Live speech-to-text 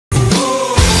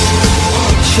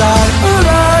shine a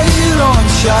light on,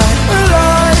 shine a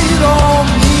light on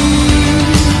me.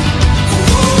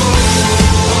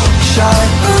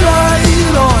 Shine a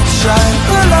light on, shine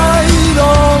a light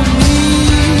on me.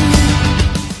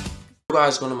 Hey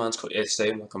guys, going to man's Cooky today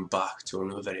and welcome back to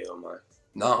another video, man.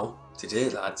 Now, today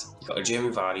lads, you got a Jamie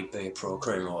Vardy Be a Pro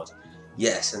career mode.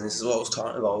 Yes, and this is what I was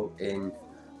talking about in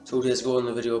 2 days ago in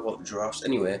the video about the giraffes.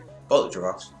 Anyway, about the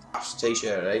giraffes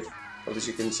t-shirt, right? Well, as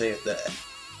you can see it there,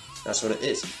 that's what it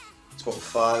is. It's about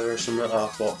 $5 or something like that.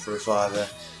 I bought for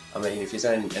 $5. I mean, if there's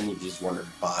any of you just wanted to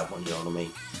buy one, you know what I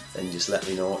mean, then just let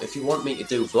me know. If you want me to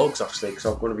do vlogs, actually, because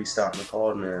I'm going to be starting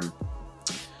recording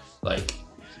like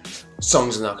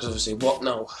songs and that, because obviously what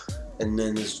now? And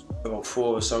then there's about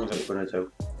 4 other songs that we're going to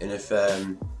do. And if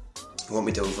you want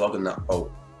me to do a vlog and that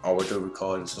about how I do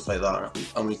recording and stuff like that,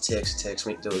 how many takes it takes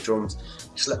me to do the drums,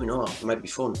 just let me know. It might be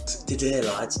fun. Today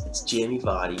lads, it's Jamie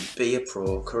Vardy Be a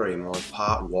Pro career mode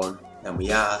part 1, and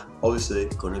we are obviously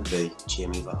going to be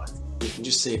Jamie Vardy. You can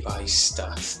just see by his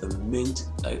stats, the mint,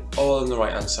 like all on the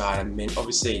right hand side, and mint.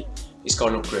 Obviously he's got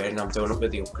an upgrade and I'm doing it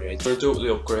with the upgrades. I'm going to do it with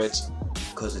the upgrades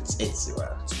because it's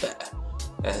better.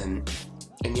 And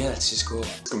yeah, let's just go.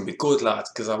 It's going to be good lads,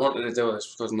 because I wanted to do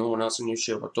this because no one else on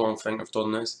YouTube, I don't think I've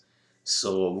done this.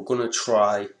 So we're going to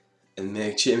try and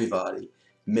make Jamie Vardy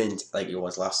mint like he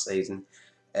was last season.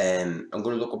 I'm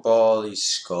going to look up all these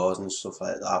scores and stuff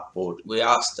like that, but we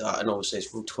are starting obviously it's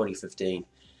from 2015.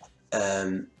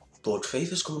 But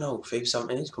Fifa's coming out, FIFA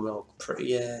 17 is coming out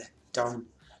pretty damn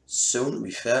soon, to be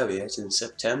fair. It's in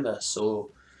September, so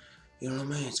you know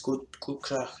what I mean, it's good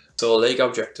crack. So league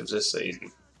objectives this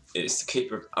season is to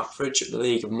keep an average of the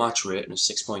league of match rating of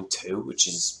 6.2, which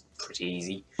is pretty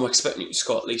easy. I'm expecting you to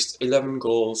score at least 11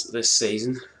 goals this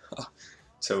season.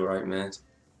 So right, mate.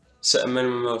 Set a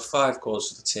minimum of 5 goals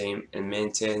for the team and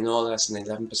maintain no less than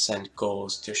 11%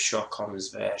 goals to shot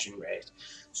conversion rate.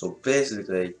 So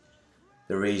basically,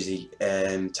 they're easy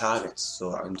targets,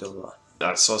 so I can do that.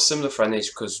 That's so similar friendlies,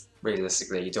 because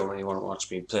realistically, you don't really want to watch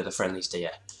me play the friendlies, do you?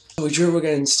 So we drew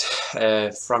against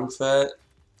Frankfurt,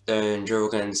 then drew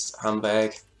against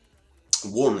Hamburg,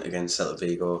 won against Celta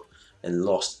Vigo, and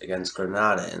lost against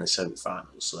Granada in the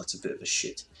semi-finals. So that's a bit of a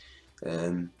shit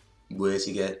way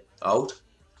to get out.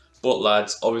 But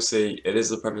lads, obviously it is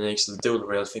the Premier League, so they do the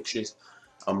real fixtures.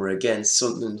 And we're against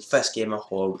Sunderland, the first game at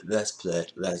home. Let's play,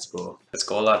 let's go. Let's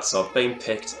go lads. So I've been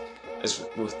picked as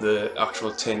with the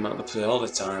actual team that they play all the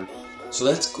time. So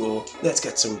let's go, let's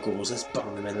get some goals, let's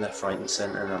bang them in left, right and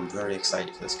centre. And I'm very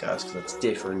excited for this, guys, because it's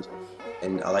different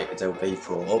and I like to do Be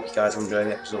Pro. Hope you guys are enjoying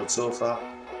the episode so far,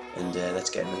 and let's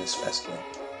get into this first game.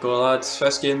 Go lads,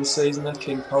 first game of the season at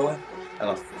King Power. And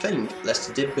I think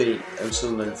Leicester did beat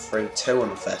Sunderland 3-2 on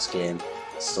the first game.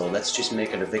 So let's just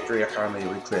make it a victory. I can't really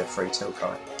recreate 3-2, can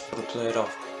I? I'll play it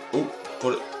off. Oh,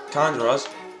 but it kinda has.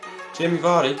 Jamie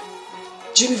Vardy.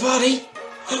 Jamie Vardy!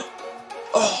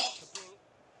 Oh!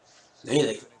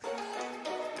 Nearly.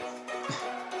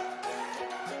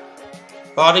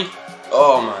 Vardy!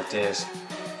 Oh my days.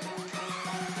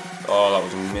 Oh, that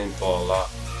was a mint ball, that.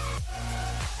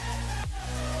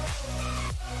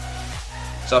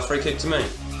 Is that a free kick to me?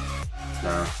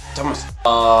 Nah. Damn it.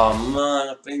 Oh man,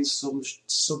 I've been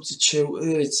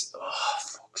substituted. Oh,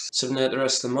 fuck. 7-8 the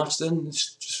rest of the match then.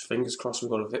 Just fingers crossed we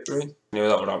got a victory. I knew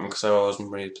that would happen because I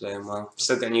wasn't really playing well.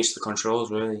 Still getting used to the controls,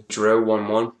 really. Drew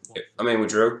 1-1. I mean, we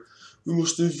drew. We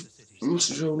must have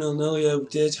drew 0-0, yeah, we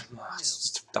did. Oh,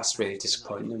 that's really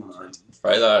disappointing, never mind.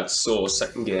 Right lads, so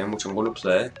second game, which I'm going to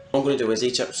play. What I'm going to do is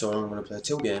each episode I'm going to play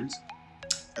 2 games.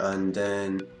 And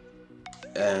then,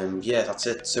 yeah, that's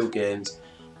it, 2 games.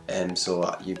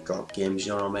 So you've got games,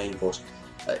 you know what I mean, but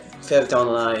further down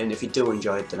the line, if you do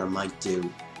enjoy it, then I might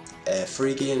do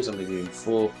 3 games, I'm going to do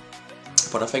 4,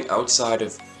 but I think outside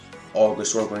of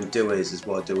August what I'm going to do is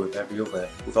what I do with every other,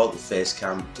 without the face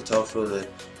cam, to talk through the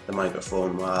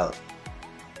microphone while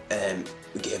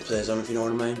the game plays on, if you know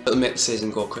what I mean. It'll make the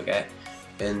season go quicker,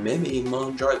 and maybe even more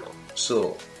enjoyable.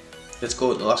 So, let's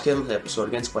go to the last game of the episode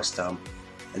against West Ham,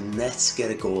 and let's get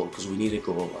a goal, because we need a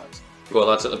goal, lads. Well,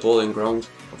 that's at the bowling ground.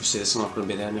 Obviously, this is not going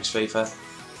to be there next FIFA.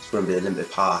 It's going to be the Olympic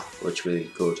Park, which will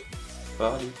be good.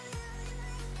 Vardy.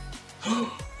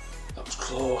 That was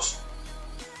close.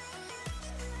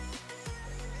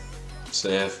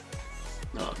 Save.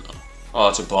 No. Oh,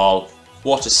 it's a ball.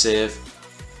 What a save.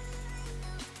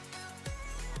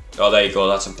 Oh, there you go.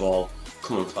 That's a ball.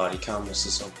 Come on, Vardy. Can't mess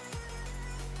this up.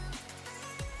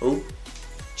 Oh,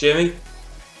 Jamie.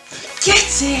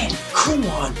 Get in! Come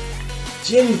on!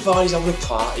 Jamie Vardy's having a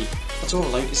party. That's all I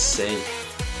like to see.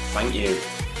 Thank you.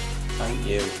 Thank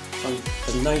you.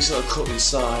 A nice little cut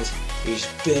inside. He's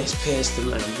base paced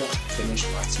them and what a finish,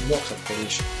 lads, what a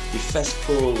finish. Your first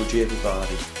goal with Jamie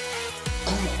Vardy.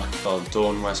 Come on. Well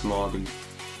done, Wes Morgan.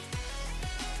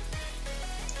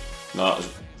 No, that was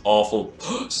awful.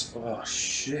 Oh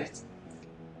shit.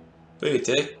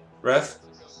 BT, ref.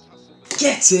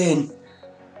 Get in!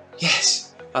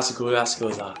 Yes! That's a good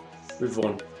that. We've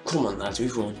won. Come on lads,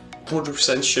 we've won.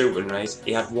 100% shooting, right?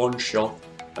 He had one shot.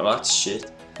 Now that's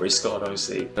shit. But he scored,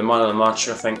 obviously. The man of the match,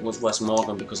 I think, was Wes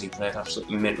Morgan because he played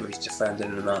absolutely mentally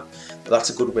defending and that. But that's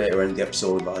a good way to end the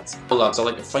episode, lads. Well, lads, I'd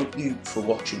like to thank you for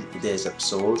watching today's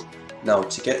episode. Now,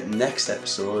 to get next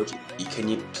episode, can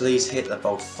you please hit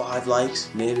about 5 likes,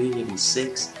 maybe even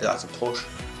 6? That's a push.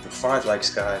 But 5 likes,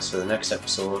 guys, for the next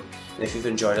episode. And if you've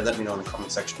enjoyed it, let me know in the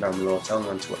comment section down below. Tell me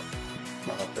on Twitter.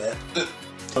 Not there.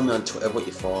 Tell me on Twitter what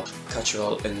you thought. Catch you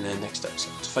all in the next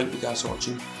episode. So thank you guys for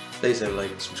watching. Please leave a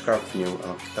like, subscribe if you're new, and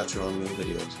I'll catch you all in new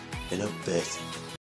videos in a bit.